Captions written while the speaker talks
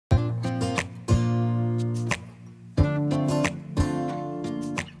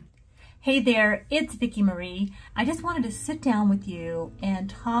Hey there, it's Vicki Marie. I just wanted to sit down with you and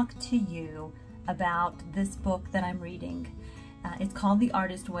talk to you about this book that I'm reading. It's called The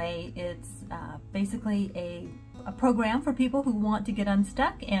Artist Way. It's basically a program for people who want to get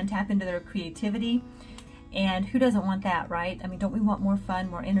unstuck and tap into their creativity. And who doesn't want that, right? I mean, don't we want more fun,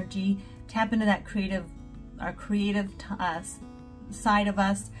 more energy, tap into that our creative side of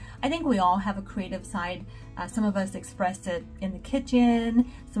us? I think we all have a creative side. Some of us express it in the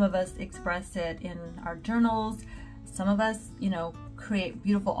kitchen, some of us express it in our journals, some of us, create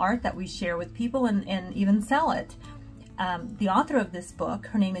beautiful art that we share with people and even sell it. The author of this book,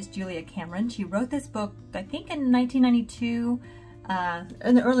 her name is Julia Cameron. She wrote this book, I think in 1992,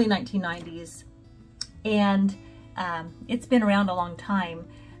 in the early 1990s, and it's been around a long time.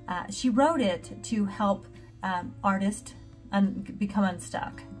 She wrote it to help artists become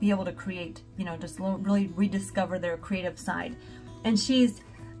unstuck, be able to create, just really rediscover their creative side. And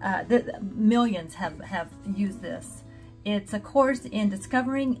millions have used this. It's a course in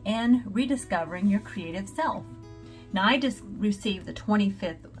discovering and rediscovering your creative self. Now, I just received the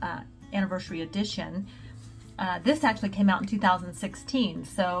 25th anniversary edition. This actually came out in 2016,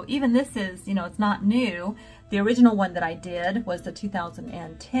 so even this is, it's not new. The original one that I did was the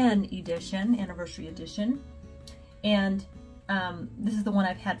 2010 edition, anniversary edition, and this is the one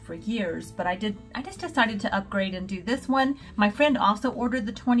I've had for years, but I just decided to upgrade and do this one. My friend also ordered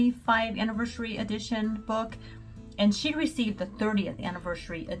the 25th anniversary edition book, and she received the 30th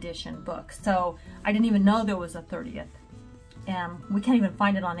anniversary edition book, so I didn't even know there was a 30th. We can't even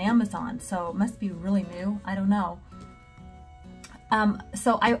find it on Amazon, so it must be really new. I don't know.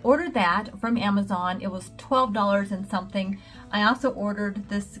 So I ordered that from Amazon. It was $12 and something. I also ordered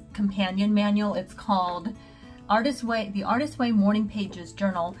this companion manual. It's called The Artist Way Morning Pages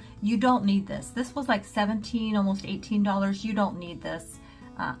Journal. You don't need this. This was like $17, almost $18. You don't need this.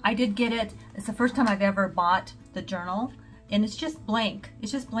 I did get it. It's the first time I've ever bought the journal, and it's just blank.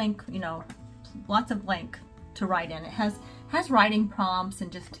 It's just blank, lots of blank to write in. It has writing prompts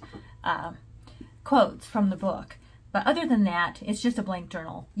and just quotes from the book. But other than that, it's just a blank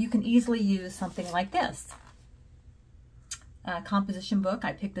journal. You can easily use something like this. Composition book.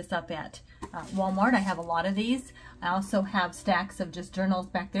 I picked this up at Walmart. I have a lot of these. I also have stacks of just journals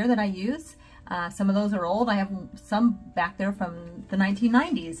back there that I use. Some of those are old. I have some back there from the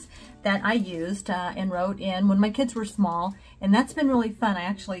 1990s that I used and wrote in when my kids were small, and that's been really fun. I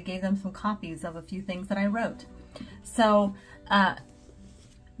actually gave them some copies of a few things that I wrote. So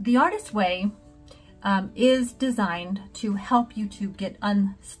The Artist Way is designed to help you to get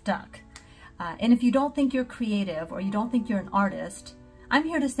unstuck. And if you don't think you're creative or you don't think you're an artist, I'm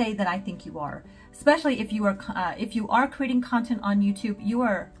here to say that I think you are. Especially if you are creating content on YouTube,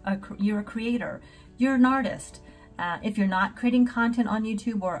 you're a creator. You're an artist. If you're not creating content on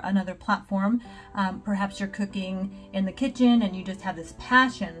YouTube or another platform, perhaps you're cooking in the kitchen and you just have this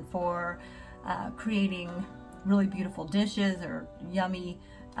passion for creating really beautiful dishes or yummy,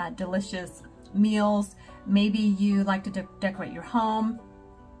 delicious meals. Maybe you like to decorate your home.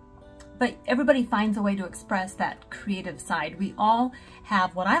 But everybody finds a way to express that creative side. We all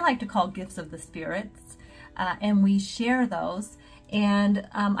have what I like to call gifts of the spirits, and we share those. And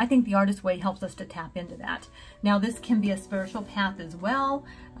I think The Artist Way helps us to tap into that. Now, this can be a spiritual path as well.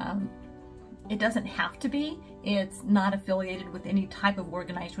 It doesn't have to be. It's not affiliated with any type of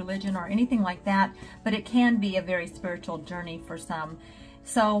organized religion or anything like that, but it can be a very spiritual journey for some.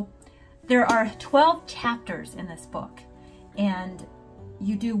 So there are 12 chapters in this book, and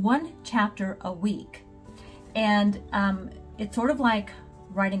you do one chapter a week, and it's sort of like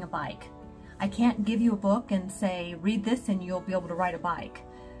riding a bike. I can't give you a book and say, read this and you'll be able to ride a bike.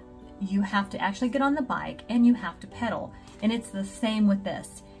 You have to actually get on the bike and you have to pedal. And it's the same with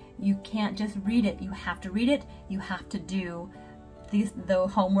this. You can't just read it. You have to read it. You have to do the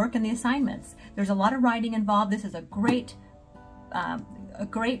homework and the assignments. There's a lot of writing involved. This is a great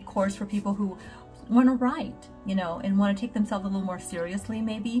course for people who want to write, and want to take themselves a little more seriously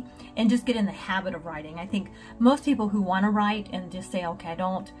maybe, and just get in the habit of writing. I think most people who want to write and just say, okay,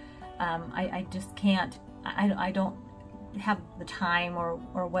 I just can't, I don't have the time or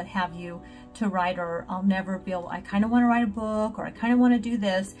what have you to write, or I'll never be able, I kind of want to write a book, or I kind of want to do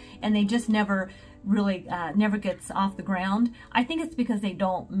this, and they just never really, never gets off the ground. I think it's because they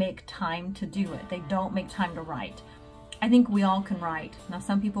don't make time to do it. They don't make time to write. I think we all can write. Now,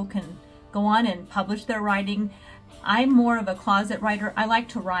 some people can go on and publish their writing. I'm more of a closet writer. I like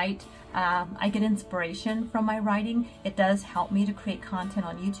to write. I get inspiration from my writing. It does help me to create content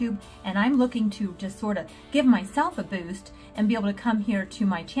on YouTube, and I'm looking to just sort of give myself a boost and be able to come here to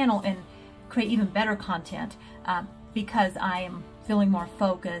my channel and create even better content because I am feeling more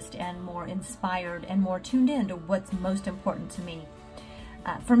focused and more inspired and more tuned in to what's most important to me.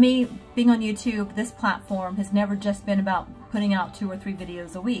 For me, being on YouTube, this platform has never just been about putting out 2 or 3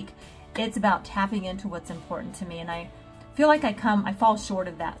 videos a week. It's about tapping into what's important to me, and I feel like I fall short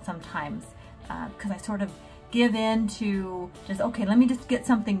of that sometimes because I sort of give in to just, okay, let me just get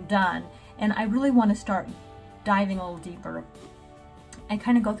something done, and I really want to start diving a little deeper. I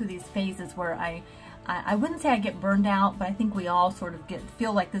kind of go through these phases where I wouldn't say I get burned out, but I think we all sort of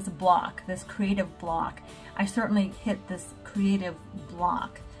feel like this block, this creative block. I certainly hit this creative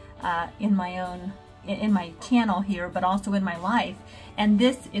block in my channel here, but also in my life. And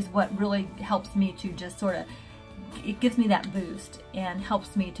this is what really helps me to just sort of, it gives me that boost and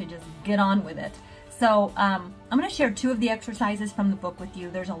helps me to just get on with it. So I'm going to share 2 of the exercises from the book with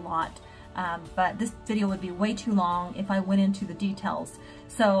you. There's a lot, but this video would be way too long if I went into the details.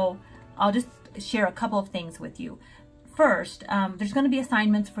 So I'll just share a couple of things with you. First, there's going to be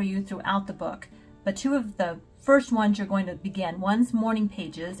assignments for you throughout the book, but 2 of the first ones you're going to begin. One's morning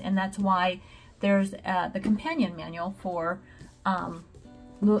pages, and that's why there's the companion manual for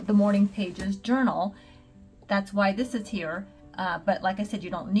the morning pages journal. That's why this is here. But like I said, you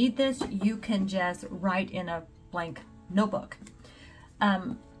don't need this. You can just write in a blank notebook.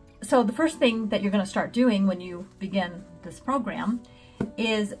 So the first thing that you're going to start doing when you begin this program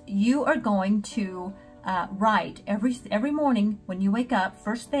is you are going to write every morning when you wake up.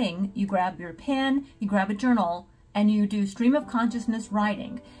 First thing, you grab your pen, you grab a journal, and you do stream of consciousness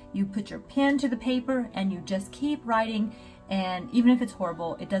writing. You put your pen to the paper and you just keep writing, and even if it's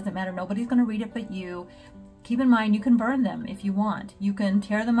horrible, it doesn't matter. Nobody's going to read it but you. Keep in mind, you can burn them if you want. You can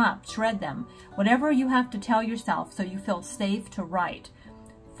tear them up, shred them, whatever you have to tell yourself so you feel safe to write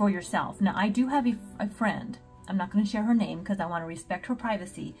for yourself. Now, I do have a friend. I'm not going to share her name because I want to respect her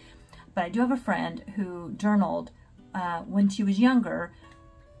privacy, but I do have a friend who journaled when she was younger,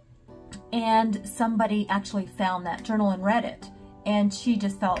 and somebody actually found that journal and read it, and she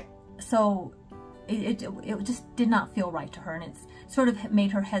just felt so, it just did not feel right to her, and it's sort of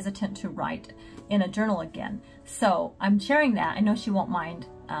made her hesitant to write in a journal again. So I'm sharing that. I know she won't mind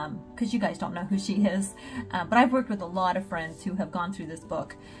because you guys don't know who she is, but I've worked with a lot of friends who have gone through this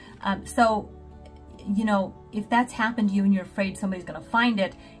book. So, you know, if that's happened to you and you're afraid somebody's going to find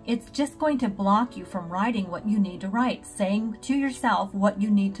it, it's just going to block you from writing what you need to write, saying to yourself what you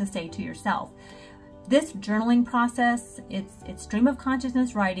need to say to yourself. This journaling process, it's stream of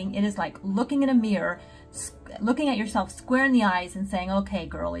consciousness writing. It is like looking in a mirror, looking at yourself square in the eyes and saying, okay,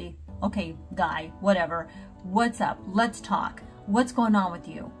 girly, okay, guy, whatever, what's up? Let's talk. What's going on with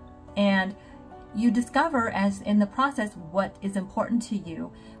you? And you discover as in the process what is important to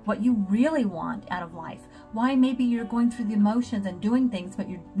you, what you really want out of life, why maybe you're going through the emotions and doing things but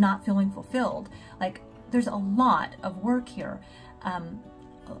you're not feeling fulfilled. Like, there's a lot of work here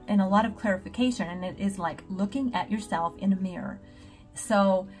and a lot of clarification, and it is like looking at yourself in a mirror.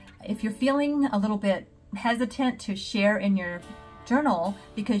 So if you're feeling a little bit hesitant to share in your journal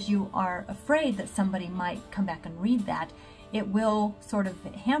because you are afraid that somebody might come back and read that, it will sort of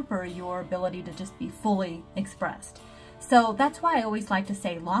hamper your ability to just be fully expressed. So that's why I always like to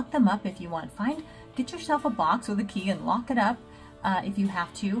say, lock them up if you want. Get yourself a box with a key and lock it up if you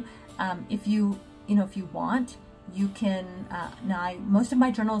have to. If you want, you can. Most of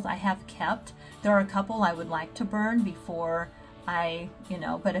my journals I have kept. There are a couple I would like to burn before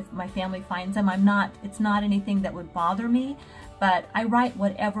but if my family finds them, it's not anything that would bother me, but I write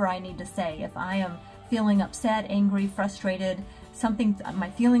whatever I need to say. If I am feeling upset, angry, frustrated, my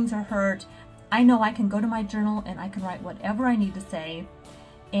feelings are hurt, I know I can go to my journal and I can write whatever I need to say.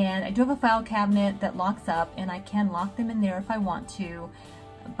 And I do have a file cabinet that locks up, and I can lock them in there if I want to.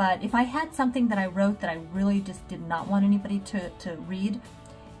 But if I had something that I wrote that I really just did not want anybody to read,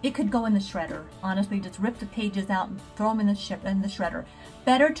 it could go in the shredder. Honestly, just rip the pages out and throw them in the shredder.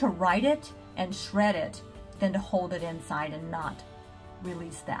 Better to write it and shred it than to hold it inside and not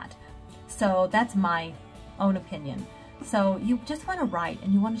release that. So that's my own opinion. So you just want to write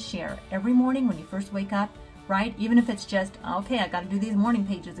and you want to share every morning when you first wake up. Write, even if it's just, okay, I got to do these morning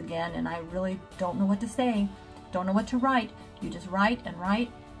pages again and I really don't know what to say, don't know what to write. You just write and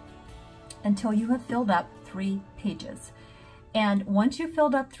write until you have filled up 3 pages. And once you've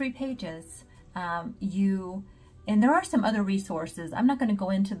filled up 3 pages, and there are some other resources. I'm not going to go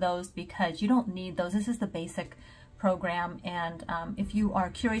into those because you don't need those. This is the basic program, and if you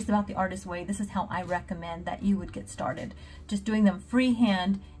are curious about the artist way, this is how I recommend that you would get started. Just doing them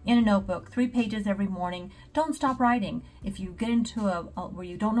freehand in a notebook, 3 pages every morning. Don't stop writing. If you get into where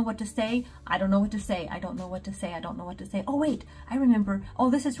you don't know what to say, I don't know what to say, I don't know what to say, I don't know what to say. Oh wait, I remember. Oh,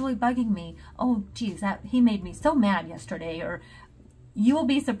 this is really bugging me. Oh geez, he made me so mad yesterday, or you will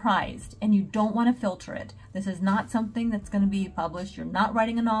be surprised, and you don't want to filter it. This is not something that's going to be published. You're not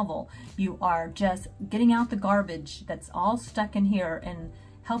writing a novel. You are just getting out the garbage that's all stuck in here and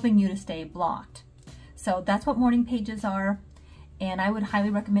helping you to stay blocked. So that's what morning pages are, and I would highly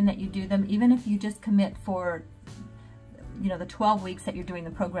recommend that you do them, even if you just commit for, you know, the 12 weeks that you're doing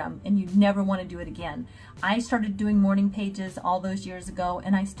the program and you never want to do it again. I started doing morning pages all those years ago,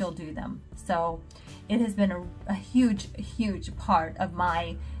 and I still do them. So it has been a huge, huge part of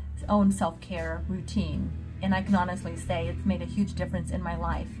my own self-care routine. And I can honestly say it's made a huge difference in my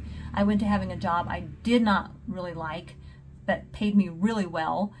life. I went to having a job I did not really like, but paid me really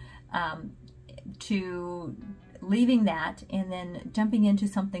well, to leaving that and then jumping into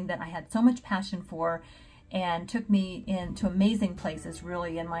something that I had so much passion for, and took me into amazing places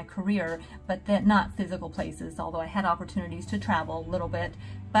really in my career, but that not physical places, although I had opportunities to travel a little bit.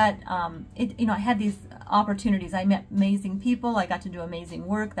 But you know, I had these opportunities. I met amazing people. I got to do amazing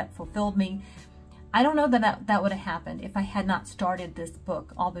work that fulfilled me. I don't know that would have happened if I had not started this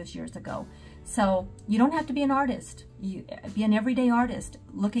book all those years ago. So you don't have to be an artist. You be an everyday artist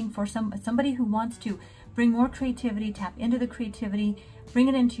looking for somebody who wants to bring more creativity, tap into the creativity, bring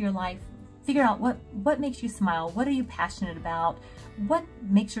it into your life. Figure out what makes you smile. What are you passionate about? What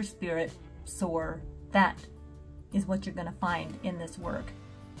makes your spirit soar? That is what you're going to find in this work.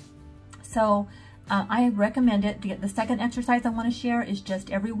 So I recommend it. The second exercise I want to share is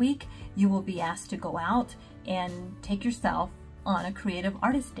just every week you will be asked to go out and take yourself on a creative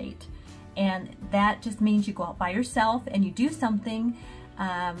artist date. And that just means you go out by yourself and you do something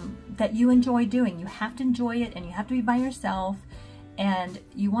that you enjoy doing. You have to enjoy it, and you have to be by yourself. And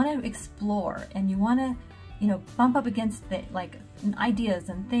you want to explore, and you want to, you know, bump up against the, like, ideas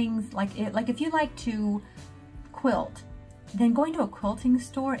and things. Like if you like to quilt, then going to a quilting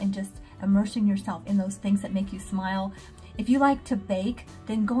store and just immersing yourself in those things that make you smile. If you like to bake,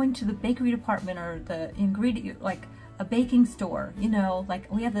 then going to the bakery department or the ingredient, like a baking store. You know,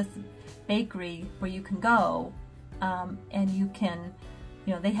 like we have this bakery where you can go, and you can,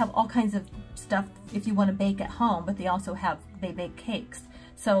 you know, they have all kinds of stuff if you want to bake at home, but they bake cakes.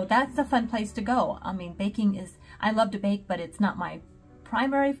 So that's a fun place to go. I mean, baking is, I love to bake, but it's not my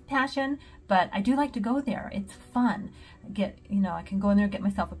primary passion, but I do like to go there. It's fun. You know, I can go in there, get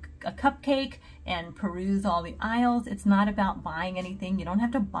myself a cupcake and peruse all the aisles. It's not about buying anything. You don't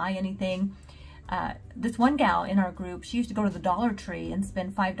have to buy anything. This one gal in our group, she used to go to the Dollar Tree and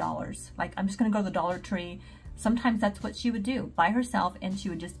spend $5. Like, I'm just going to go to the Dollar Tree. Sometimes that's what she would do by herself, and she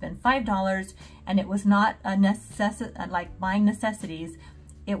would just spend $5, and it was not a like buying necessities.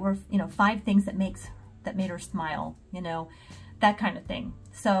 It were, you know, 5 things that made her smile, you know, that kind of thing.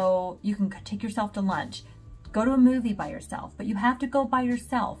 So you can take yourself to lunch, go to a movie by yourself, but you have to go by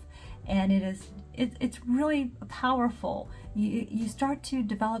yourself, and it's really powerful. You start to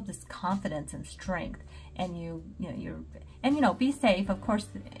develop this confidence and strength, and you know, be safe. Of course,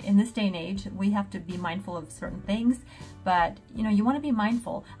 in this day and age, we have to be mindful of certain things, but you know, you want to be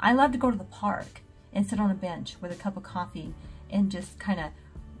mindful. I love to go to the park and sit on a bench with a cup of coffee and just kind of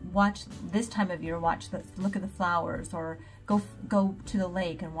watch, this time of year, look at the flowers, or go to the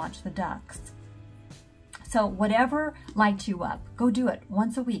lake and watch the ducks. So whatever lights you up, go do it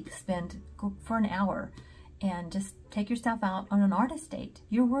once a week. Go for an hour and just take yourself out on an artist date.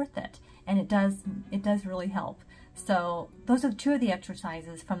 You're worth it, and it does really help. So those are 2 of the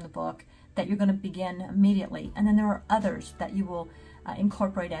exercises from the book that you're going to begin immediately. And then there are others that you will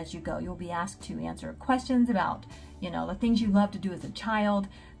incorporate as you go. You'll be asked to answer questions about, you know, the things you love to do as a child.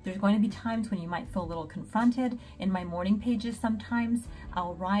 There's going to be times when you might feel a little confronted. In my morning pages, sometimes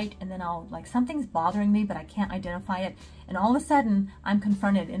I'll write and then like something's bothering me, but I can't identify it. And all of a sudden I'm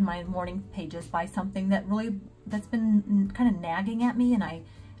confronted in my morning pages by something that's been kind of nagging at me, and I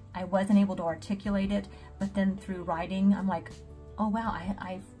wasn't able to articulate it. But then through writing, I'm like, oh wow,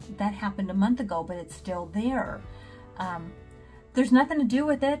 that happened a month ago, but it's still there. There's nothing to do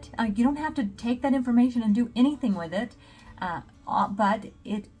with it. You don't have to take that information and do anything with it. But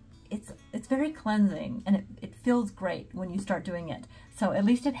it's very cleansing, and it feels great when you start doing it. So at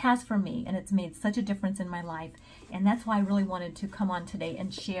least it has for me, and it's made such a difference in my life. And that's why I really wanted to come on today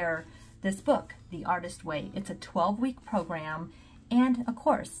and share this book, The Artist Way. It's a 12-week program and a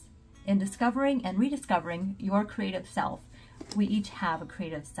course in discovering and rediscovering your creative self. We each have a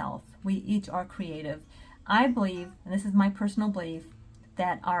creative self. We each are creative. I believe, and this is my personal belief,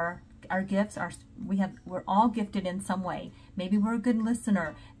 that our gifts are, we're all gifted in some way. Maybe we're a good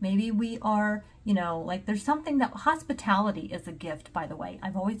listener. Maybe we are, you know, like there's something that, hospitality is a gift, by the way.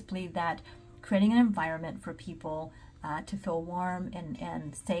 I've always believed that creating an environment for people to feel warm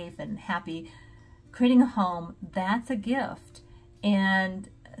and safe and happy, creating a home, that's a gift. And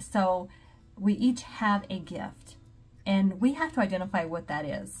so we each have a gift, and we have to identify what that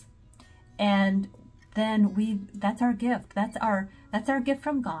is. And then that's our gift. That's our gift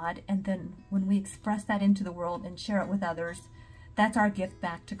from God. And then when we express that into the world and share it with others, that's our gift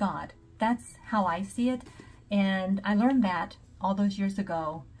back to God. That's how I see it. And I learned that all those years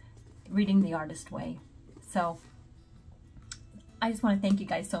ago reading The Artist Way. So I just want to thank you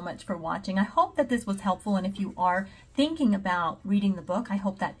guys so much for watching. I hope that this was helpful, and if you are thinking about reading the book, I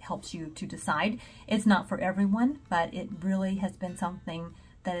hope that helps you to decide. It's not for everyone, but it really has been something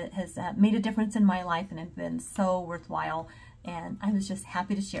that has made a difference in my life and has been so worthwhile, and I was just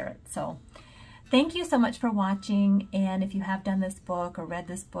happy to share it. So thank you so much for watching, and if you have done this book or read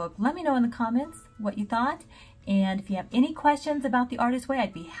this book, let me know in the comments what you thought. And if you have any questions about The Artist Way,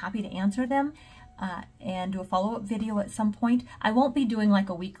 I'd be happy to answer them. And do a follow-up video at some point. I won't be doing like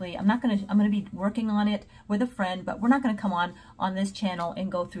a weekly. I'm going to be working on it with a friend, but we're not going to come on this channel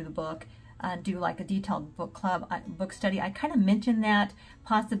and go through the book and do like a detailed book club, book study. I kind of mentioned that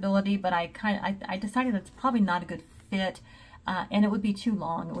possibility, but I decided it's probably not a good fit, and it would be too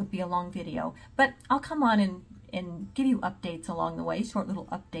long. It would be a long video. But I'll come on and give you updates along the way, short little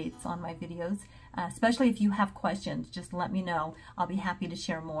updates on my videos, especially if you have questions. Just let me know. I'll be happy to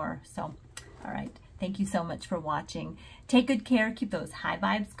share more. So. All right. Thank you so much for watching. Take good care. Keep those high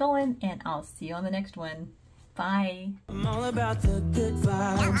vibes going, and I'll see you on the next one. Bye. I'm all about the good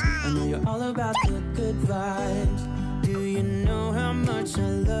vibes. I know you're all about the good vibes. Do you know how much I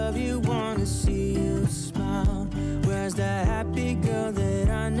love you? Wanna see you smile. Where's that happy girl that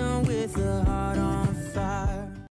I know with a heart on fire?